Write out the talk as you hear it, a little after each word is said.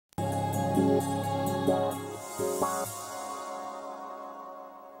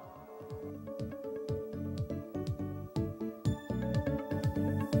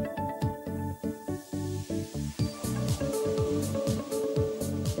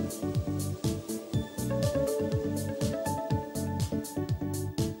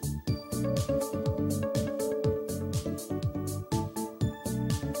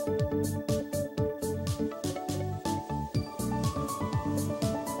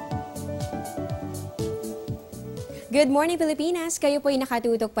Good morning, Pilipinas! Kayo po ay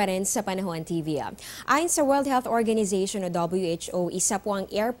nakatutok pa rin sa Panahon TV. Ayon sa World Health Organization o WHO, isa po ang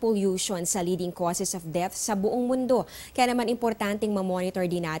air pollution sa leading causes of death sa buong mundo. Kaya naman importanteng mamonitor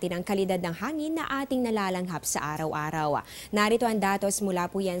din natin ang kalidad ng hangin na ating nalalanghap sa araw-araw. Narito ang datos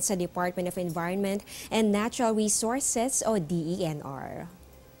mula po yan sa Department of Environment and Natural Resources o DENR.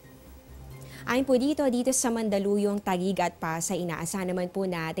 Ayon po dito sa Mandaluyong, Taguig at Pasay, inaasahan naman po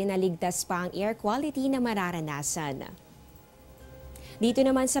natin na ligtas pa ang air quality na mararanasan. Dito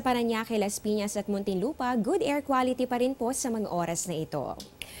naman sa Parañaque, Las Piñas at Muntinlupa, good air quality pa rin po sa mga oras na ito.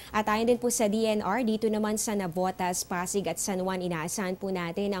 At ayon din po sa DNR, dito naman sa Navotas, Pasig at San Juan, inaasahan po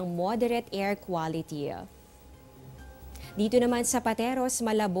natin ang moderate air quality. Dito naman sa Pateros,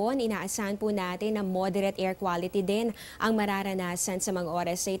 Malabon, inaasahan po natin na moderate air quality din ang mararanasan sa mga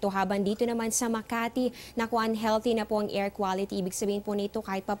oras na ito. Habang dito naman sa Makati, naku, unhealthy na po ang air quality. Ibig sabihin po nito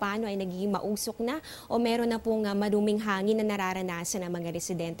kahit papano ay nagiging mausok na o meron na pong maduming hangin na nararanasan ng mga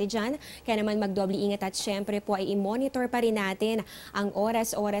residente dyan. Kaya naman magdoble ingat at syempre po ay i-monitor pa rin natin ang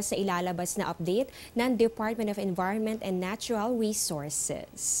oras-oras sa ilalabas na update ng Department of Environment and Natural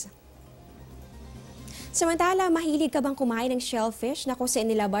Resources. Samantala, mahilig ka bang kumain ng shellfish? Naku, sa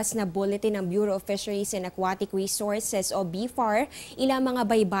inilabas na bulletin ng Bureau of Fisheries and Aquatic Resources o BFAR, ilang mga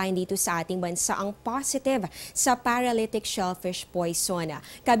baybayin dito sa ating bansa ang positive sa paralytic shellfish poison.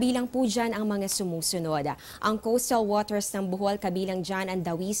 Kabilang po dyan ang mga sumusunod. Ang coastal waters ng Bohol, kabilang dyan ang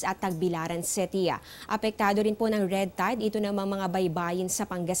Dawis at Tagbilaran City. Apektado rin po ng red tide ito namang mga baybayin sa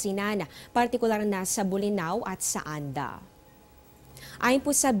Pangasinan, partikular na sa Bolinao at sa Anda. Ayon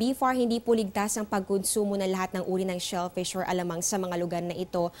po sa BFAR, hindi po ligtas ang pagkonsumo ng lahat ng uri ng shellfish or alamang sa mga lugar na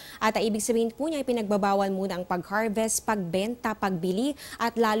ito. At ibig sabihin po niya, pinagbabawal muna ang pag-harvest, pagbenta, pagbili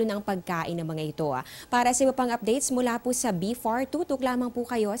at lalo na ang pagkain ng mga ito. Para sa iba pang updates mula po sa BFAR, tutok lamang po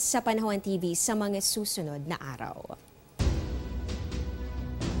kayo sa Panahon TV sa mga susunod na araw.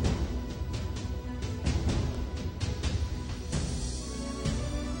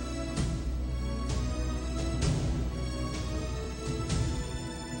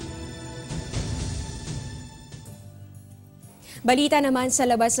 Balita naman sa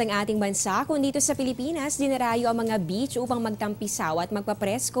labas ng ating bansa, kung dito sa Pilipinas, dinarayo ang mga beach upang magtampisaw at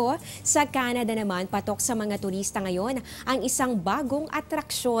magpapresko. Sa Canada naman, patok sa mga turista ngayon ang isang bagong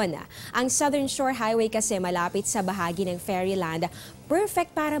atraksyon. Ang Southern Shore Highway kasi malapit sa bahagi ng Fairyland,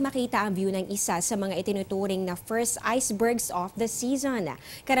 perfect para makita ang view ng isa sa mga itinuturing na first icebergs of the season.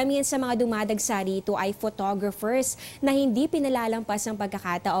 Karamihan sa mga dumadagsa rito ay photographers na hindi pinalalampas ang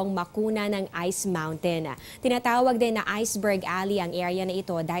pagkakataong makuna ng Ice Mountain. Tinatawag din na Iceberg Alley ang area na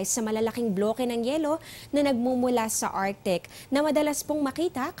ito dahil sa malalaking bloke ng yelo na nagmumula sa Arctic na madalas pong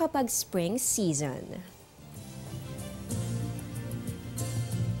makita kapag spring season.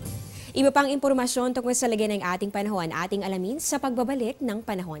 Iba pang impormasyon tungkol sa lagay ng ating panahon, ating alamin sa pagbabalik ng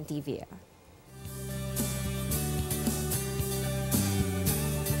Panahon TV.